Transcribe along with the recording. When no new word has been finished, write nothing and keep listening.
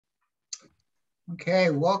Okay,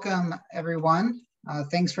 welcome everyone.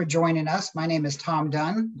 Thanks for joining us. My name is Tom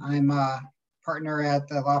Dunn. I'm a partner at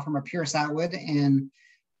the law firm of Pierce Atwood in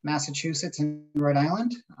Massachusetts and Rhode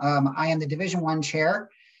Island. I am the Division I chair.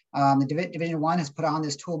 The Division I has put on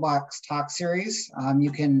this Toolbox Talk series.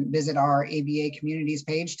 You can visit our ABA communities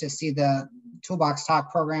page to see the Toolbox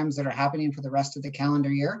Talk programs that are happening for the rest of the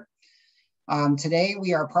calendar year. Today,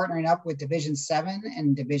 we are partnering up with Division 7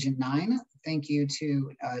 and Division 9. Thank you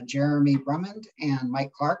to Jeremy Brummond and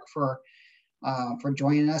Mike Clark for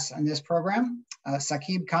joining us on this program.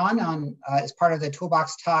 Sakib Khan is part of the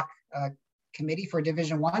Toolbox Talk committee for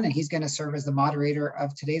Division 1, and he's going to serve as the moderator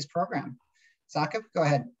of today's program. Sakib, go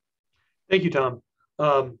ahead. Thank you, Tom.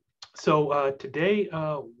 Today,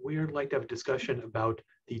 we'd like to have a discussion about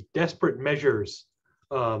the desperate measures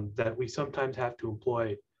that we sometimes have to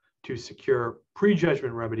employ to secure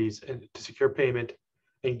prejudgment remedies and to secure payment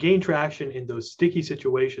and gain traction in those sticky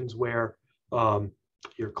situations where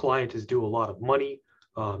your client is due a lot of money.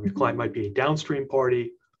 Your client might be a downstream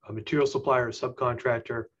party, a material supplier, a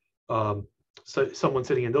subcontractor, someone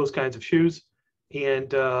sitting in those kinds of shoes,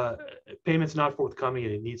 and payment's not forthcoming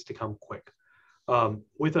and it needs to come quick.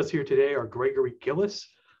 With us here today are Gregory Gillis.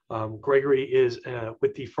 Gregory is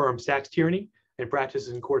with the firm Tierney and practices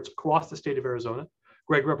in courts across the state of Arizona.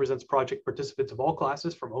 Greg represents project participants of all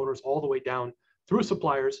classes, from owners all the way down through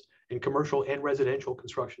suppliers in commercial and residential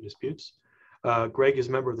construction disputes. Greg is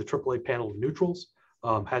a member of the AAA panel of neutrals,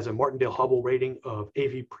 has a Martindale-Hubbell rating of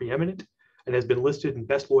AV preeminent, and has been listed in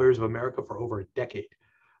Best Lawyers of America for over a decade.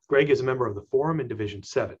 Greg is a member of the Forum in Division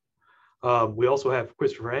 7. We also have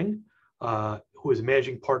Christopher Eng, who is a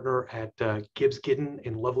managing partner at Gibbs, Giden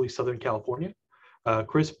in lovely Southern California.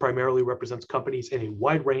 Chris primarily represents companies in a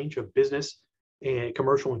wide range of business and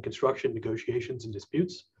commercial and construction negotiations and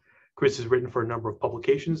disputes. Chris has written for a number of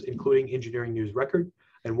publications, including Engineering News Record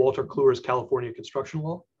and Walter Kluwer's California Construction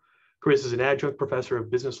Law. Chris is an adjunct professor of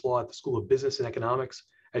business law at the School of Business and Economics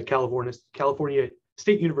at California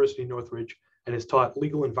State University, Northridge, and has taught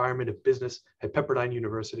legal environment of business at Pepperdine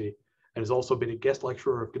University, and has also been a guest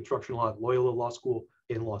lecturer of construction law at Loyola Law School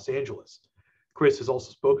in Los Angeles. Chris has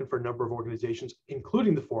also spoken for a number of organizations,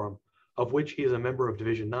 including the Forum, of which he is a member of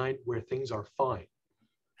Division 9, where things are fine.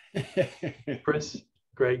 Chris,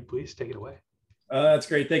 Greg, please take it away. That's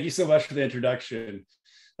great. Thank you so much for the introduction.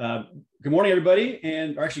 Good morning, everybody,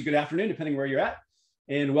 or actually good afternoon, depending where you're at.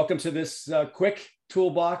 And welcome to this quick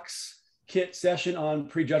Toolbox Kit session on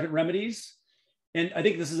prejudgment remedies. And I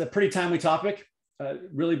think this is a pretty timely topic,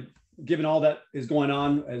 really given all that is going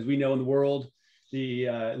on, as we know, in the world,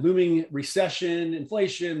 the looming recession,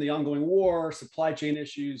 inflation, the ongoing war, supply chain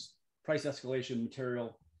issues, price escalation,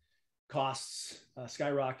 material costs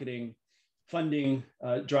skyrocketing, funding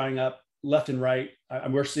drying up left and right.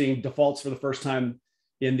 We're seeing defaults for the first time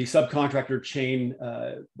in the subcontractor chain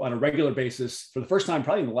on a regular basis for the first time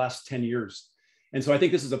probably in the last 10 years. And so I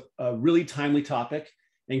think this is a really timely topic.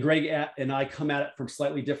 And Greg and I come at it from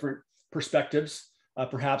slightly different perspectives.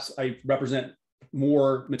 Perhaps I represent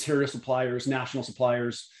more material suppliers, national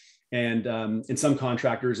suppliers, and in some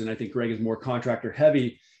contractors. And I think Greg is more contractor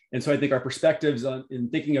heavy. And so I think our perspectives in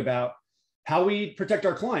thinking about how we protect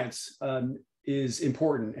our clients is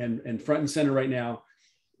important and front and center right now,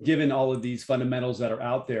 given all of these fundamentals that are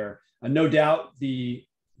out there. No doubt the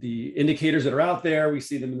indicators that are out there, we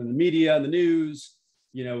see them in the media and the news,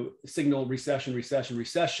 signal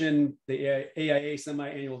recession. The AIA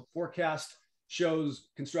semi-annual forecast shows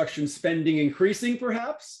construction spending increasing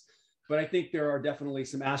perhaps, but I think there are definitely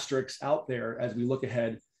some asterisks out there as we look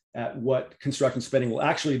ahead at what construction spending will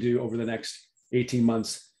actually do over the next 18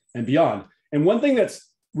 months and beyond. And one thing that's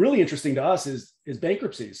really interesting to us is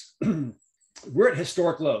bankruptcies. We're at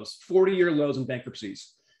historic lows, 40-year lows in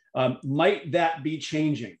bankruptcies. Might that be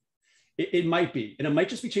changing? It might be, and it might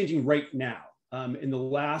just be changing right now. In the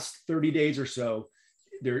last 30 days or so,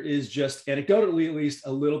 there is just anecdotally, at least,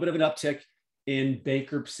 a little bit of an uptick in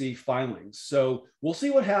bankruptcy filings. So we'll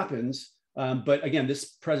see what happens. But again, this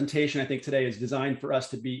presentation, I think today is designed for us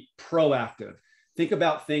to be proactive. Think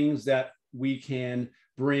about things that we can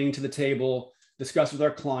bring to the table, discuss with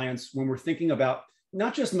our clients when we're thinking about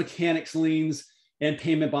not just mechanics, liens, and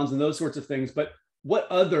payment bonds and those sorts of things, but what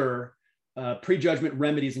other prejudgment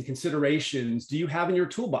remedies and considerations do you have in your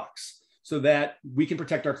toolbox so that we can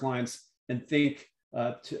protect our clients and think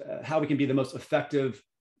how we can be the most effective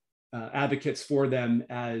advocates for them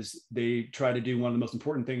as they try to do one of the most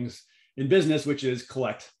important things in business, which is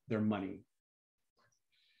collect their money.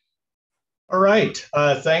 All right.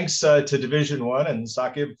 Thanks to Division One and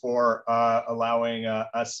Sakib for allowing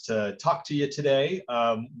us to talk to you today.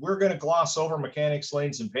 We're going to gloss over mechanics,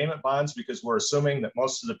 liens, and payment bonds because we're assuming that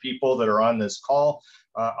most of the people that are on this call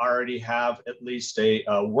already have at least a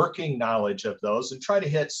working knowledge of those, and try to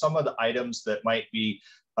hit some of the items that might be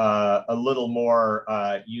a little more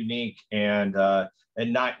unique and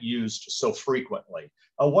not used so frequently.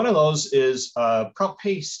 One of those is prompt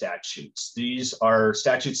pay statutes. These are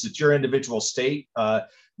statutes that your individual state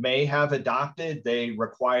may have adopted. They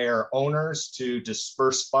require owners to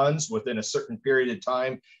disperse funds within a certain period of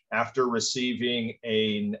time after receiving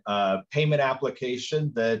a payment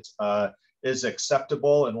application that is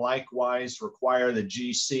acceptable, and likewise require the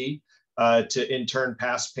GC to in turn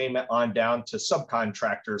pass payment on down to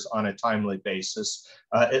subcontractors on a timely basis.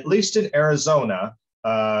 At least in Arizona,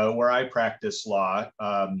 where I practice law,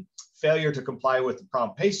 failure to comply with the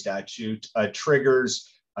prompt pay statute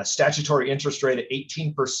triggers a statutory interest rate of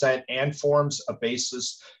 18% and forms a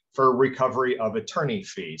basis for recovery of attorney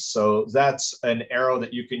fees. So that's an arrow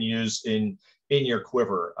that you can use in your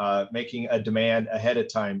quiver, making a demand ahead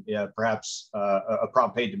of time, perhaps a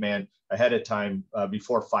prompt pay demand ahead of time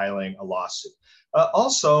before filing a lawsuit.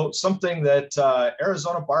 Also, something that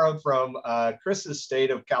Arizona borrowed from Chris's state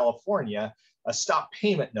of California, stop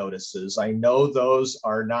payment notices. I know those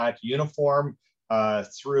are not uniform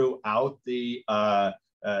throughout the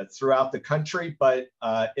country, but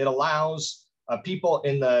it allows people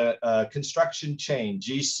in the construction chain,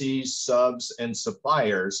 GCs, subs, and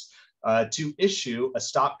suppliers to issue a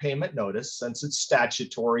stop payment notice. Since it's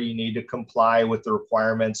statutory, you need to comply with the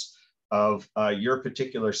requirements of your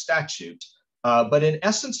particular statute. But in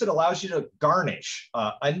essence, it allows you to garnish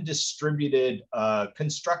undistributed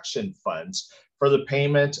construction funds for the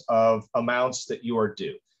payment of amounts that you are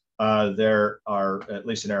due. There are, at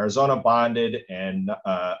least in Arizona, bonded and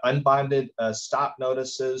unbonded stop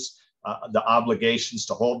notices. The obligations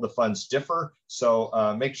to hold the funds differ.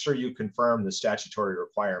 So make sure you confirm the statutory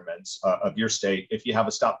requirements of your state if you have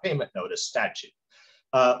a stop payment notice statute.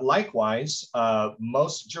 Likewise,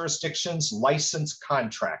 most jurisdictions license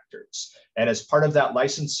contractors. And as part of that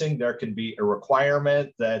licensing, there can be a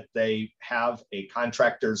requirement that they have a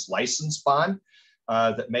contractor's license bond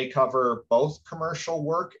that may cover both commercial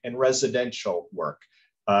work and residential work.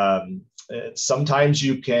 Sometimes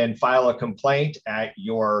you can file a complaint at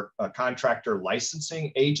your contractor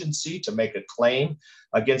licensing agency to make a claim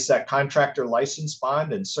against that contractor license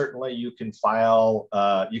bond. And certainly you can file,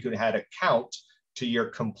 you can add a count to your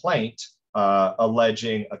complaint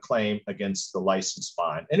alleging a claim against the license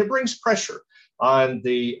bond. And it brings pressure on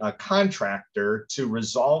the contractor to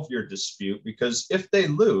resolve your dispute, because if they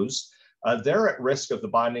lose, they're at risk of the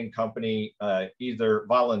bonding company either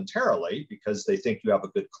voluntarily, because they think you have a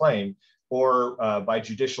good claim, or by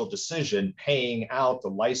judicial decision paying out the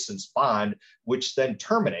license bond, which then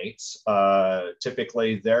terminates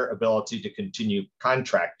typically their ability to continue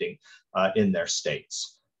contracting in their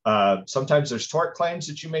states. Sometimes there's tort claims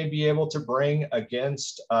that you may be able to bring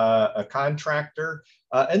against a contractor.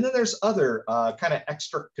 And then there's other kind of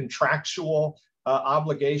extra contractual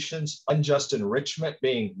obligations, unjust enrichment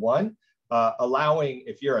being one, allowing,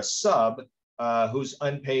 if you're a sub who's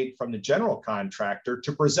unpaid from the general contractor,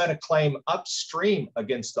 to present a claim upstream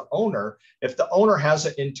against the owner if the owner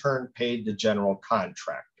hasn't in turn paid the general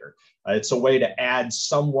contractor. It's a way to add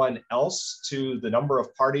someone else to the number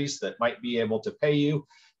of parties that might be able to pay you.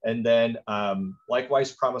 And then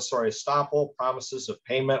likewise, promissory estoppel, promises of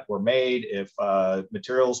payment were made if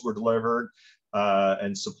materials were delivered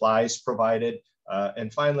and supplies provided.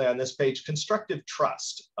 And finally, on this page, constructive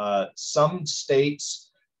trust. Some states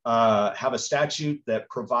have a statute that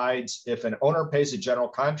provides if an owner pays a general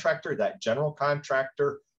contractor, that general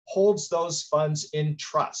contractor holds those funds in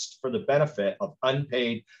trust for the benefit of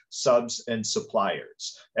unpaid subs and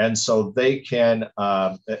suppliers. And so they can,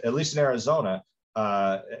 at least in Arizona,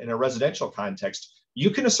 in a residential context, you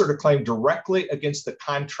can assert a claim directly against the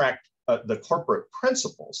contract, the corporate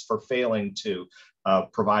principals for failing to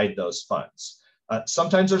provide those funds.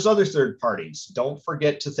 Sometimes there's other third parties. Don't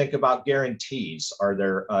forget to think about guarantees. Are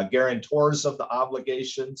there guarantors of the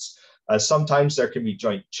obligations? Sometimes there can be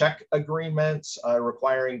joint check agreements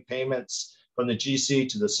requiring payments from the GC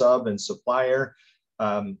to the sub and supplier.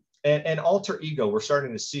 And alter ego, we're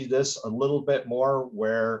starting to see this a little bit more,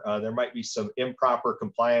 where there might be some improper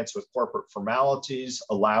compliance with corporate formalities,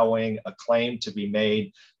 allowing a claim to be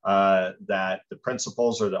made that the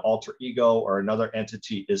principals or the alter ego or another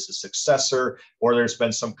entity is the successor, or there's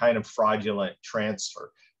been some kind of fraudulent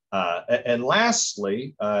transfer. And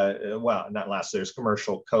lastly, well, not lastly, there's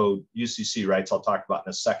commercial code UCC rights I'll talk about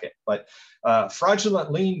in a second, but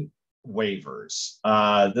fraudulent lien waivers.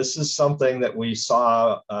 This is something that we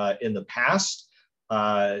saw in the past.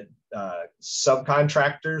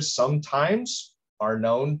 Subcontractors sometimes are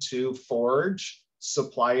known to forge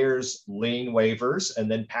suppliers' lien waivers and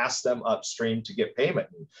then pass them upstream to get payment.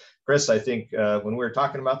 Chris, I think when we were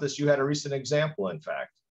talking about this, you had a recent example, in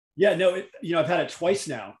fact. Yeah, no, I've had it twice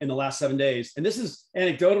now in the last 7 days. And this is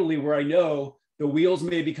anecdotally where I know the wheels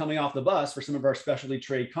may be coming off the bus for some of our specialty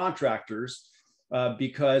trade contractors,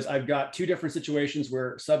 because I've got 2 different situations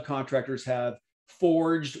where subcontractors have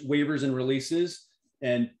forged waivers and releases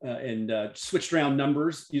and switched around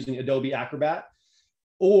numbers using Adobe Acrobat,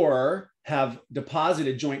 or have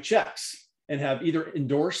deposited joint checks and have either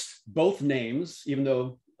endorsed both names, even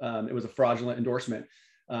though it was a fraudulent endorsement,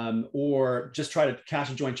 or just try to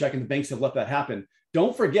cash a joint check, and the banks have let that happen.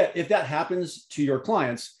 Don't forget, if that happens to your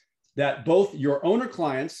clients, that both your owner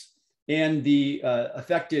clients and the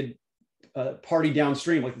affected party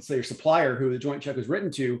downstream, like let's say your supplier who the joint check was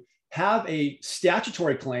written to, have a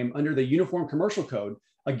statutory claim under the Uniform Commercial Code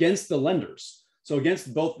against the lenders. So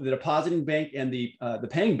against both the depositing bank and the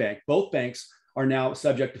paying bank, both banks are now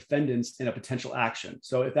subject defendants in a potential action.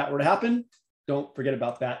 So if that were to happen, don't forget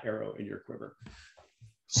about that arrow in your quiver.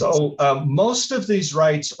 So most of these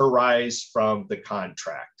rights arise from the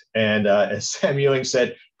contract. And as Sam Ewing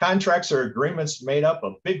said, contracts are agreements made up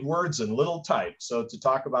of big words and little type. So to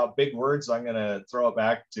talk about big words, I'm going to throw it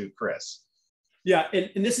back to Chris. Yeah,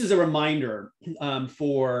 and this is a reminder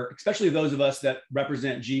for especially those of us that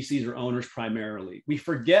represent GCs or owners primarily. We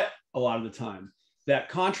forget a lot of the time that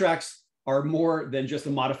contracts are more than just a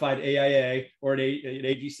modified AIA or an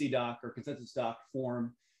AGC doc or consensus doc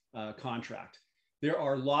form contract. There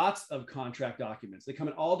are lots of contract documents. They come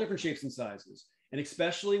in all different shapes and sizes. And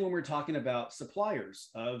especially when we're talking about suppliers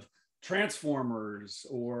of transformers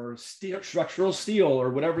or steel, structural steel or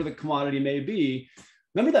whatever the commodity may be,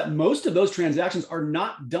 remember that most of those transactions are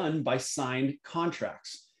not done by signed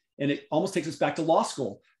contracts. And it almost takes us back to law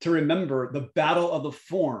school to remember the battle of the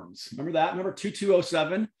forms. Remember that? Remember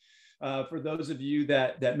 2207? For those of you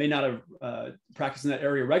that may not have practiced in that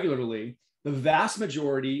area regularly, the vast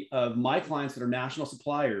majority of my clients that are national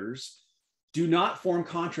suppliers do not form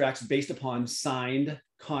contracts based upon signed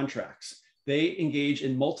contracts. They engage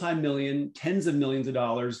in multi-million, tens of millions of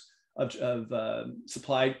dollars of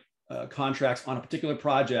supply contracts on a particular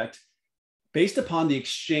project based upon the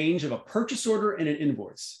exchange of a purchase order and an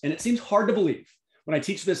invoice. And it seems hard to believe. When I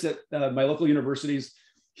teach this at my local universities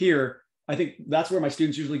here, I think that's where my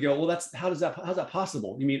students usually go, well, how's that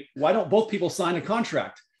possible? You mean, why don't both people sign a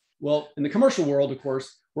contract? Well, in the commercial world, of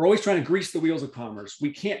course, we're always trying to grease the wheels of commerce.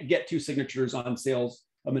 We can't get 2 signatures on sales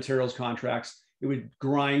of materials contracts. It would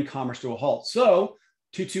grind commerce to a halt. So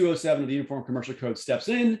 2207 of the Uniform Commercial Code steps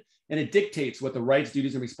in, and it dictates what the rights,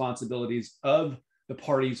 duties, and responsibilities of the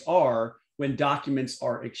parties are when documents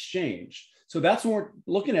are exchanged. So that's when we're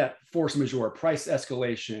looking at force majeure, price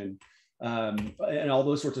escalation, and all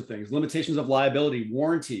those sorts of things, limitations of liability,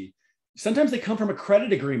 warranty. Sometimes they come from a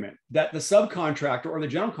credit agreement that the subcontractor or the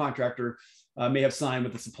general contractor may have signed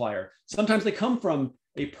with the supplier. Sometimes they come from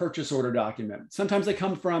a purchase order document. Sometimes they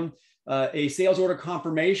come from a sales order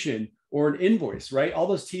confirmation or an invoice, right? All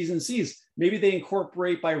those T's and C's. Maybe they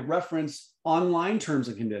incorporate by reference online terms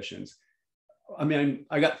and conditions. I mean,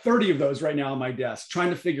 I got 30 of those right now on my desk, trying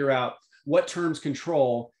to figure out what terms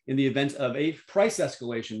control in the event of a price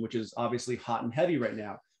escalation, which is obviously hot and heavy right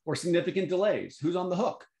now, or significant delays. Who's on the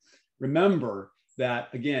hook? Remember that,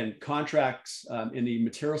 again, contracts in the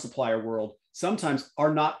material supplier world sometimes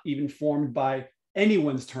are not even formed by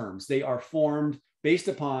anyone's terms. They are formed based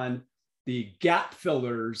upon the gap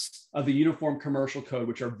fillers of the Uniform Commercial Code,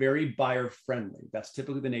 which are very buyer friendly. That's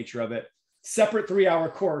typically the nature of it. Separate 3-hour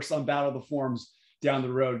course on Battle of the Forms down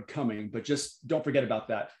the road coming, but just don't forget about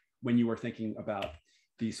that when you are thinking about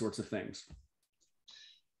these sorts of things.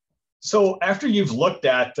 So after you've looked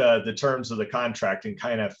at the terms of the contract and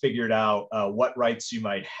kind of figured out what rights you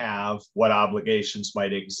might have, what obligations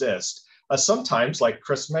might exist, sometimes, like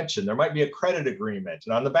Chris mentioned, there might be a credit agreement.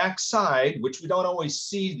 And on the back side, which we don't always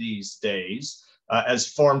see these days as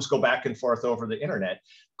forms go back and forth over the internet,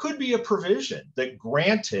 could be a provision that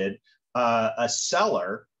granted a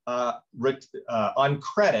seller on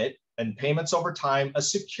credit and payments over time, a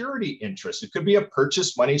security interest. It could be a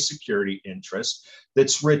purchase money security interest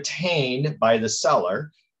that's retained by the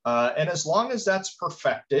seller. And as long as that's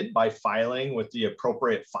perfected by filing with the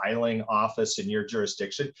appropriate filing office in your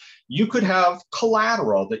jurisdiction, you could have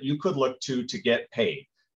collateral that you could look to get paid.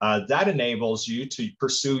 That enables you to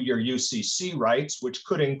pursue your UCC rights, which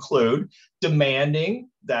could include demanding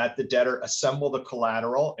that the debtor assemble the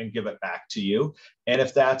collateral and give it back to you. And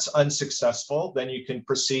if that's unsuccessful, then you can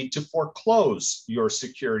proceed to foreclose your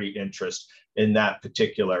security interest in that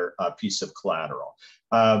particular piece of collateral.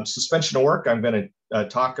 Suspension of work, I'm going to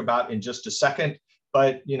talk about in just a second.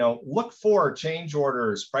 But look for change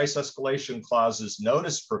orders, price escalation clauses,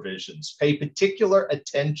 notice provisions. Pay particular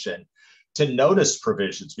attention to notice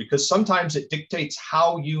provisions because sometimes it dictates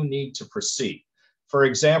how you need to proceed. For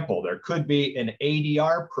example, there could be an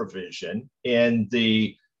ADR provision in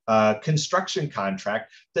the construction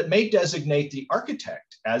contract that may designate the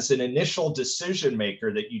architect as an initial decision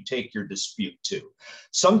maker that you take your dispute to.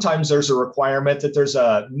 Sometimes there's a requirement that there's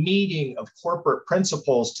a meeting of corporate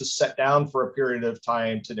principals to sit down for a period of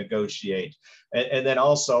time to negotiate. And then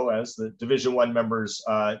also, as the Division I members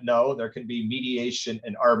know, there can be mediation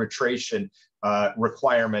and arbitration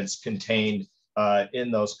requirements contained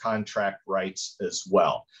in those contract rights as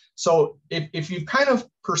well. So if you've kind of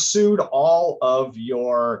pursued all of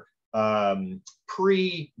your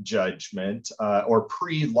pre-judgment or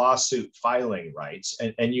pre-lawsuit filing rights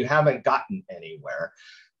and you haven't gotten anywhere,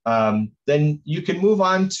 then you can move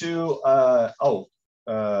on to,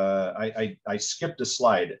 I skipped a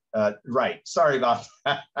slide. Right, sorry about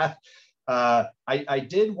that. I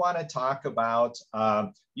did want to talk about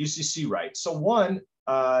UCC rights. So one,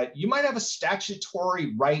 you might have a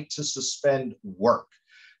statutory right to suspend work.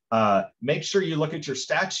 Make sure you look at your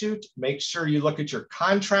statute, make sure you look at your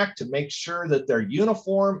contract to make sure that they're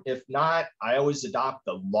uniform. If not, I always adopt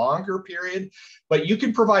the longer period, but you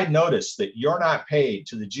can provide notice that you're not paid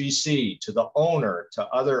to the GC, to the owner, to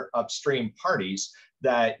other upstream parties,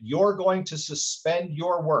 that you're going to suspend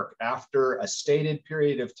your work after a stated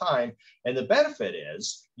period of time. And the benefit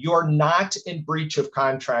is you're not in breach of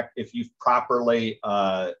contract if you've properly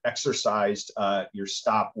exercised your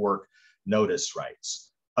stop work notice rights.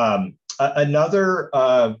 Another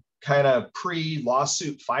kind of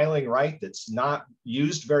pre-lawsuit filing right that's not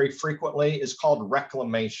used very frequently is called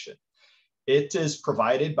reclamation. It is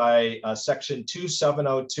provided by Section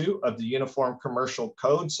 2702 of the Uniform Commercial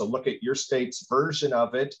Code. So look at your state's version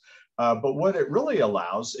of it. But what it really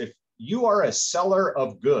allows, if you are a seller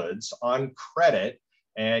of goods on credit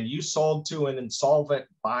and you sold to an insolvent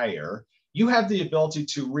buyer, you have the ability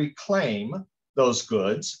to reclaim those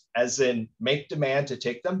goods, as in make demand to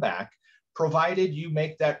take them back, provided you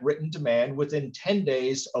make that written demand within 10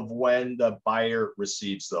 days of when the buyer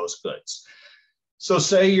receives those goods. So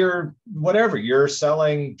say you're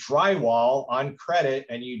selling drywall on credit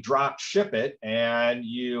and you drop ship it and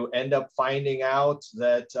you end up finding out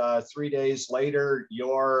that 3 days later,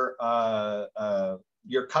 your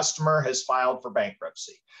customer has filed for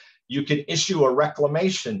bankruptcy. You can issue a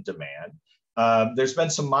reclamation demand. There's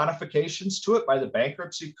been some modifications to it by the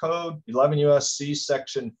Bankruptcy Code, 11 U.S.C.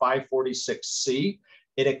 Section 546C.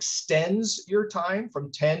 It extends your time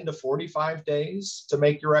from 10 to 45 days to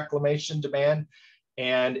make your reclamation demand.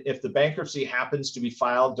 And if the bankruptcy happens to be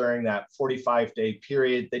filed during that 45-day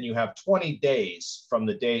period, then you have 20 days from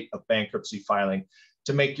the date of bankruptcy filing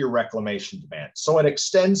to make your reclamation demand. So it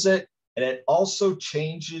extends it, and it also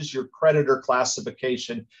changes your creditor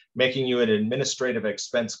classification, making you an administrative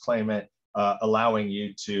expense claimant, allowing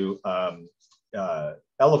you to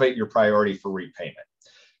elevate your priority for repayment.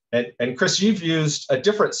 And Chris, you've used a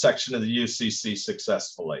different section of the UCC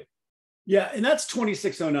successfully. Yeah, and that's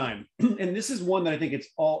 2609. And this is one that I think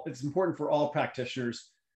it's important for all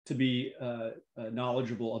practitioners to be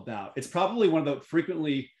knowledgeable about. It's probably one of the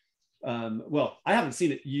frequently, well, I haven't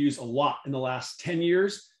seen it used a lot in the last 10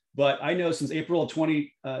 years, but I know since April of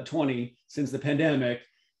 2020, since the pandemic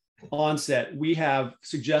onset, we have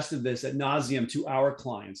suggested this ad nauseum to our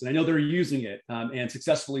clients. And I know they're using it and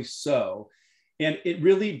successfully so. And it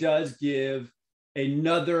really does give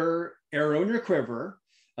another arrow in your quiver,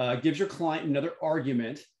 gives your client another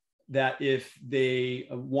argument that if they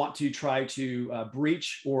want to try to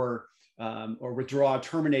breach or withdraw,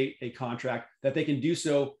 terminate a contract, that they can do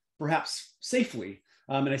so perhaps safely.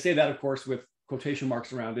 And I say that, of course, with quotation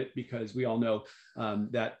marks around it, because we all know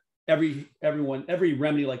that every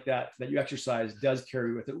remedy like that you exercise does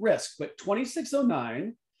carry with it risk. But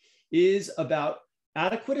 2609 is about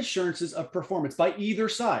adequate assurances of performance by either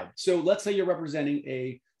side. So let's say you're representing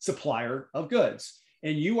a supplier of goods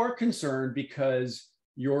and you are concerned because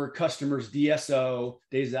your customer's DSO,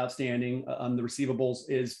 days outstanding on the receivables,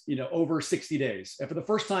 is over 60 days. And for the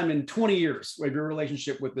first time in 20 years of your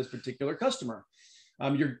relationship with this particular customer,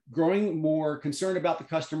 You're growing more concerned about the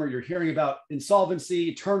customer. You're hearing about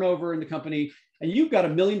insolvency, turnover in the company, and you've got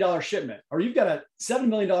 $1 million shipment, or you've got a $7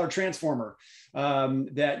 million transformer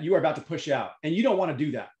that you are about to push out. And you don't want to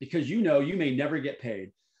do that because you know you may never get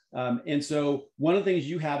paid. And so one of the things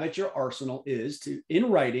you have at your arsenal is to, in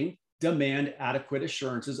writing, demand adequate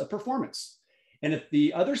assurances of performance. And if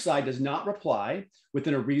the other side does not reply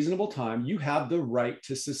within a reasonable time, you have the right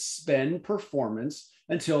to suspend performance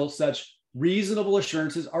until such reasonable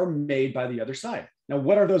assurances are made by the other side. Now,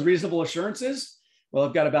 what are those reasonable assurances? Well,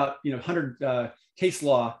 I've got about 100 case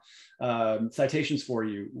law citations for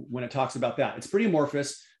you when it talks about that. It's pretty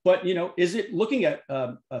amorphous, but is it looking at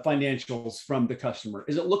financials from the customer?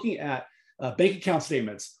 Is it looking at bank account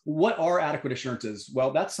statements? What are adequate assurances?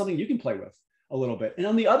 Well, that's something you can play with a little bit. And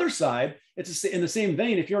on the other side, it's in the same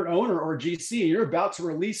vein. If you're an owner or a GC, you're about to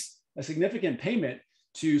release a significant payment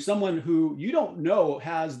to someone who you don't know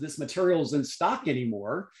has this materials in stock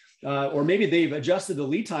anymore, or maybe they've adjusted the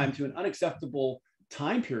lead time to an unacceptable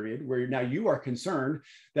time period where now you are concerned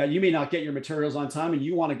that you may not get your materials on time and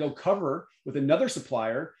you want to go cover with another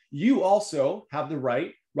supplier. You also have the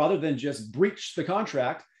right, rather than just breach the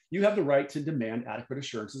contract, you have the right to demand adequate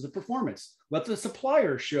assurances of performance. Let the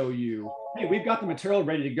supplier show you, hey, we've got the material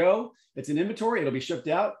ready to go. It's in inventory. It'll be shipped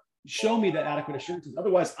out. Show me the adequate assurances.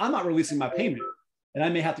 Otherwise, I'm not releasing my payment and I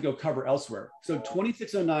may have to go cover elsewhere. So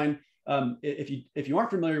 2609, if you aren't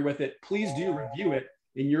familiar with it, please do review it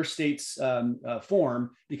in your state's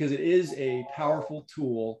form, because it is a powerful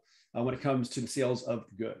tool when it comes to the sales of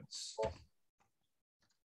goods.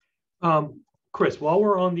 Chris, while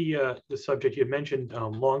we're on the subject, you mentioned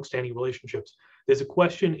long-standing relationships. There's a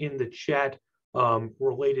question in the chat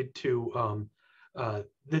related to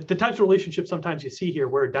the types of relationships sometimes you see here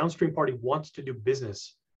where a downstream party wants to do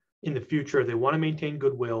business in the future. They want to maintain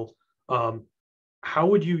goodwill. How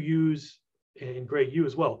would you use, and Greg, you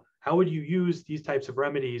as well, how would you use these types of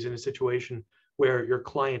remedies in a situation where your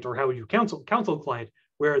client, or how would you counsel a client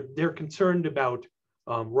where they're concerned about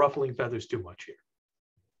ruffling feathers too much here?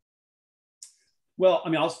 Well, I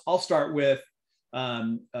mean, I'll start with,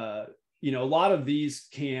 a lot of these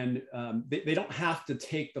can, they don't have to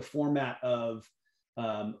take the format of,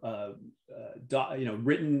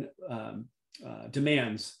 written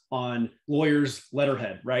demands on lawyers'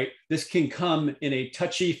 letterhead, right? This can come in a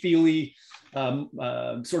touchy-feely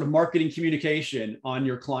sort of marketing communication on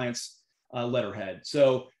your client's letterhead.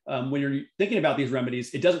 So when you're thinking about these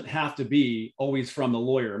remedies, it doesn't have to be always from the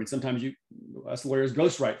lawyer. I mean, sometimes us lawyers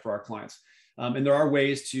ghostwrite for our clients. And there are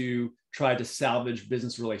ways to try to salvage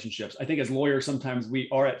business relationships. I think as lawyers, sometimes we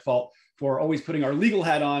are at fault for always putting our legal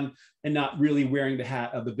hat on and not really wearing the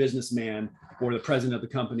hat of the businessman or the president of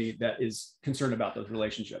the company that is concerned about those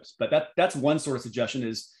relationships. But that's one sort of suggestion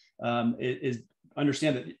is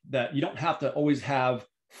understand that you don't have to always have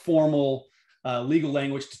formal legal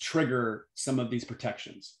language to trigger some of these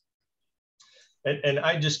protections. And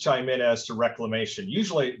I just chime in as to reclamation.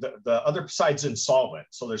 Usually the other side's insolvent,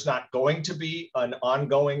 so there's not going to be an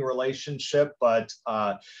ongoing relationship, but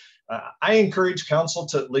I encourage counsel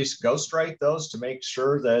to at least ghostwrite those to make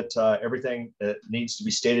sure that everything that needs to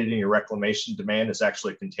be stated in your reclamation demand is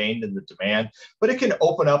actually contained in the demand. But it can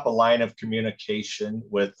open up a line of communication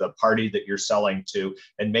with the party that you're selling to,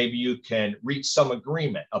 and maybe you can reach some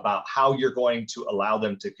agreement about how you're going to allow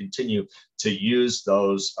them to continue to use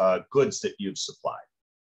those goods that you've supplied.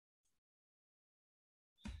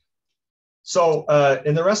 So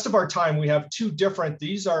in the rest of our time, we have two different,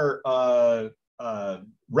 these are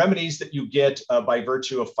remedies that you get by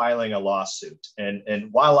virtue of filing a lawsuit. And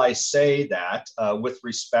while I say that with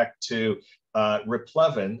respect to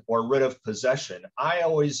replevin or writ of possession, I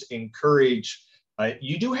always encourage,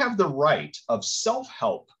 you do have the right of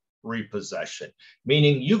self-help repossession,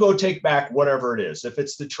 meaning you go take back whatever it is. If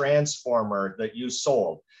it's the transformer that you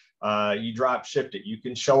sold, you drop shipped it, you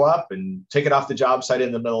can show up and take it off the job site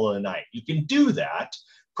in the middle of the night. You can do that,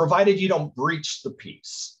 provided you don't breach the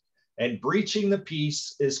piece. And breaching the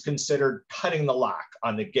piece is considered cutting the lock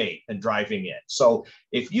on the gate and driving in. So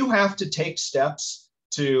if you have to take steps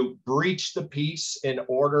to breach the piece in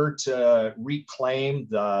order to reclaim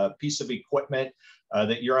the piece of equipment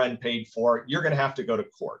that you're unpaid for, you're going to have to go to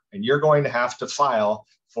court, and you're going to have to file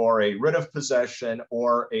for a writ of possession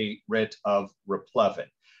or a writ of replevin.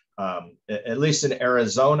 At least in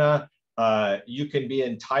Arizona, you can be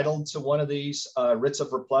entitled to one of these writs of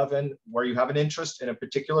replevin where you have an interest in a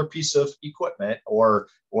particular piece of equipment or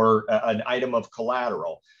an item of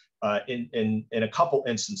collateral in a couple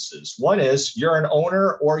instances. One is you're an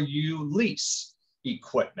owner or you lease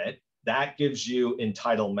equipment that gives you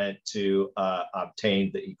entitlement to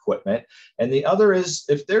obtain the equipment. And the other is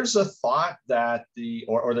if there's a thought that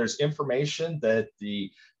or there's information that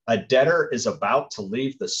a debtor is about to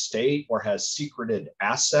leave the state or has secreted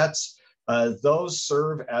assets, those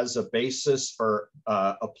serve as a basis for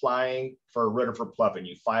applying for a writ of replevin.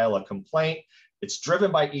 You file a complaint. It's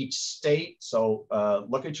driven by each state. So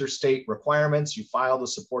look at your state requirements. You file the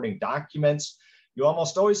supporting documents. You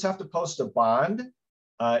almost always have to post a bond.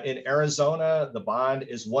 In Arizona, the bond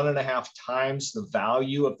is 1.5 times the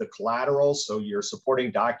value of the collateral. So your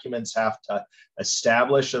supporting documents have to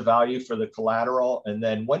establish a value for the collateral. And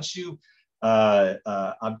then once you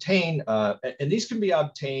obtain, and these can be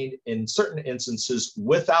obtained in certain instances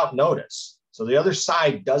without notice. So the other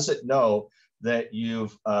side doesn't know that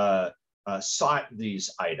you've sought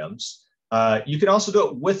these items. You can also do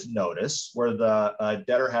it with notice, where the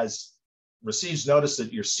debtor receives notice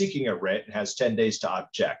that you're seeking a writ and has 10 days to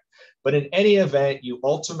object. But in any event, you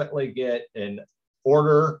ultimately get an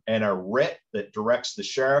order and a writ that directs the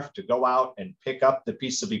sheriff to go out and pick up the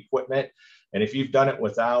piece of equipment. And if you've done it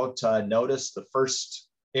without notice, the first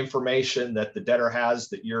information that the debtor has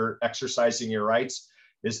that you're exercising your rights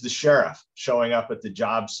is the sheriff showing up at the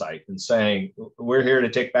job site and saying, we're here to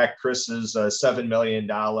take back Chris's $7 million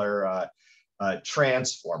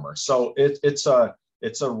transformer. So it's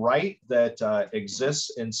a right that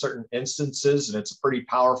exists in certain instances, and it's a pretty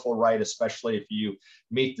powerful right, especially if you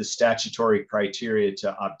meet the statutory criteria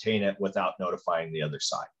to obtain it without notifying the other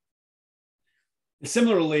side.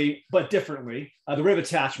 Similarly, but differently, the writ of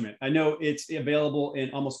attachment. I know it's available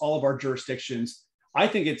in almost all of our jurisdictions. I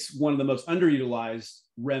think it's one of the most underutilized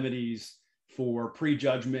remedies for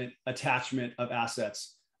prejudgment attachment of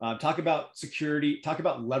assets. Talk about security, talk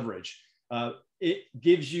about leverage. It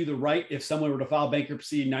gives you the right, if someone were to file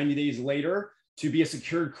bankruptcy 90 days later, to be a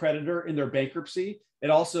secured creditor in their bankruptcy.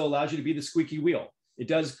 It also allows you to be the squeaky wheel. It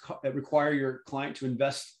does require your client to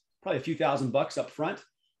invest probably a few $1,000s up front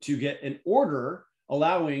to get an order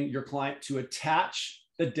allowing your client to attach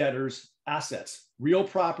the debtor's assets, real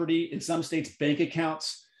property, in some states, bank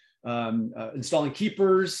accounts, installing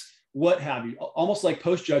keepers, what have you, almost like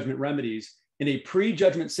post-judgment remedies in a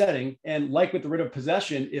pre-judgment setting. And like with the writ of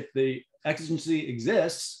possession, if the exigency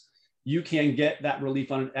exists, you can get that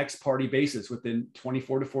relief on an ex-parte basis within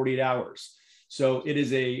 24 to 48 hours. So it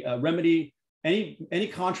is a remedy, any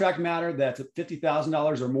contract matter that's at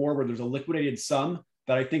 $50,000 or more where there's a liquidated sum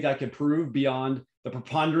that I think I could prove beyond the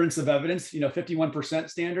preponderance of evidence, 51%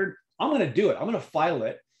 standard, I'm going to do it. I'm going to file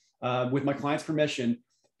it with my client's permission,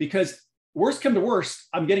 because worst come to worst,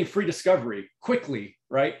 I'm getting free discovery quickly,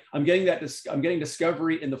 right? I'm getting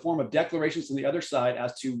discovery in the form of declarations from the other side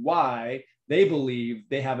as to why they believe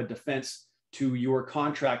they have a defense to your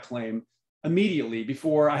contract claim immediately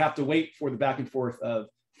before I have to wait for the back and forth of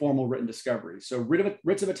formal written discovery. So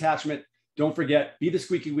writs of attachment, don't forget, be the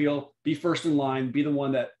squeaky wheel, be first in line, be the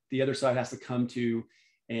one that the other side has to come to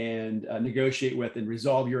and negotiate with and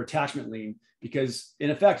resolve your attachment lien, because in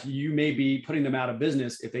effect, you may be putting them out of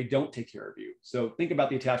business if they don't take care of you. So think about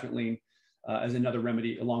the attachment lien as another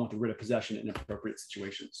remedy along with the writ of possession in appropriate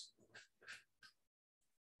situations.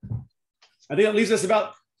 I think that leaves us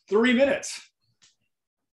about 3 minutes.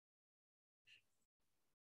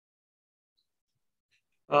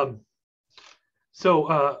 With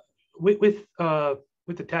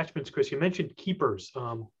attachments, Chris, you mentioned keepers.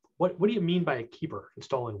 What do you mean by a keeper,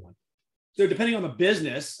 installing one? So depending on the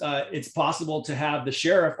business, it's possible to have the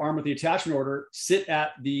sheriff armed with the attachment order sit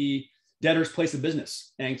at the debtor's place of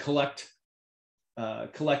business and collect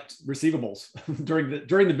receivables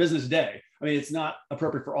during the business day. I mean, it's not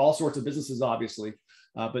appropriate for all sorts of businesses, obviously,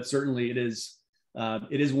 but certainly it is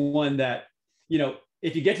one that,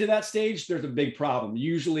 if you get to that stage, there's a big problem.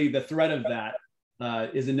 Usually the threat of that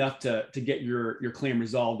is enough to get your claim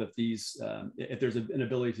resolved if there's an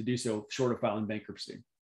ability to do so short of filing bankruptcy.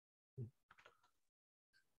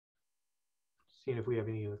 Seeing if we have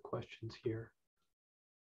any other questions here.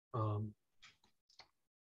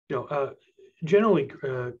 Generally,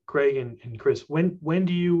 Greg and Chris, when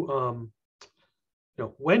do you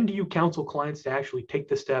counsel clients to actually take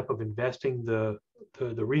the step of investing the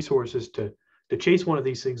resources to chase one of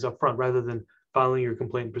these things up front rather than filing your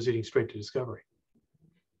complaint and proceeding straight to discovery?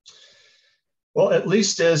 Well, at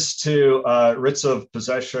least as to writs of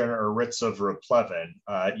possession or writs of replevin,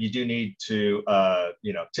 you do need to,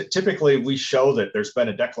 typically we show that there's been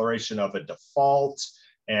a declaration of a default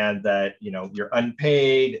and that, you're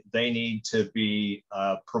unpaid. They need to be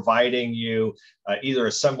providing you either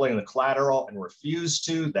assembling the collateral and refuse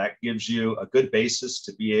to. That gives you a good basis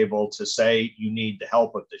to be able to say you need the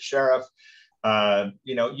help of the sheriff.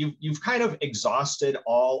 you've kind of exhausted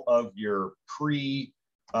all of your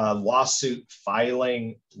lawsuit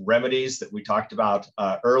filing remedies that we talked about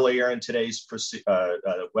earlier in today's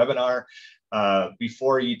webinar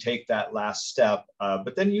before you take that last step.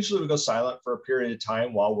 But then usually we go silent for a period of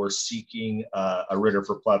time while we're seeking a writ of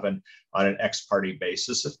replevin on an ex parte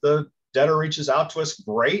basis. If the debtor reaches out to us,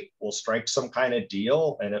 great, we'll strike some kind of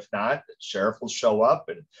deal. And if not, the sheriff will show up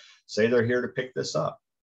and say they're here to pick this up.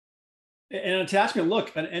 And an attachment,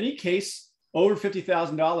 look, in any case over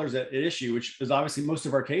 $50,000 at issue, which is obviously most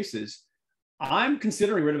of our cases, I'm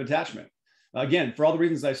considering writ of attachment. Again, for all the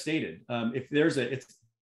reasons I've stated. If it's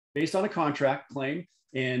based on a contract claim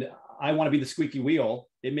and I want to be the squeaky wheel,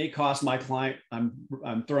 it may cost my client,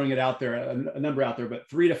 I'm throwing it out there, a number out there, but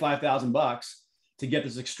 $3,000 to $5,000 to get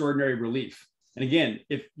this extraordinary relief. And again,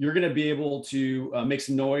 if you're going to be able to make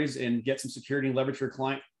some noise and get some security and leverage for your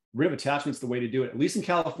client, writ of attachment is the way to do it, at least in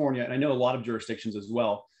California. And I know a lot of jurisdictions as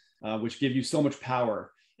well, which give you so much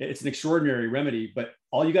power. It's an extraordinary remedy, but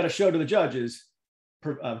all you got to show to the judge is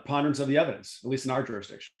preponderance of the evidence, at least in our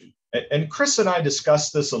jurisdiction. And Chris and I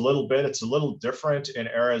discussed this a little bit. It's a little different in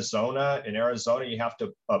Arizona. In Arizona, you have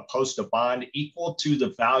to post a bond equal to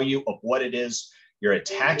the value of what it is you're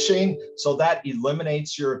attaching. So that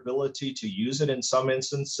eliminates your ability to use it in some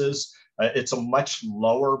instances. It's a much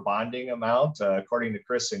lower bonding amount, according to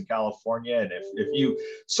Chris in California. And if you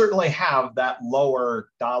certainly have that lower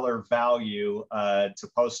dollar value to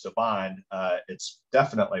post a bond, it's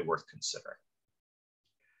definitely worth considering.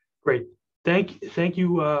 Great. Thank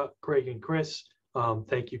you, Greg and Chris.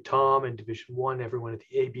 Thank you, Tom and Division 1, everyone at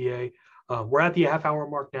the ABA. We're at the half-hour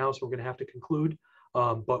mark now, so we're going to have to conclude.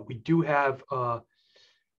 But we do have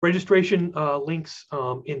registration links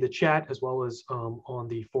in the chat as well as on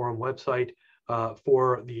the forum website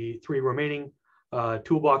for the 3 remaining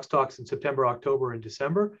Toolbox talks in September, October, and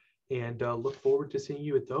December. And look forward to seeing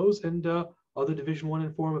you at those and other Division 1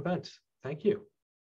 and forum events. Thank you.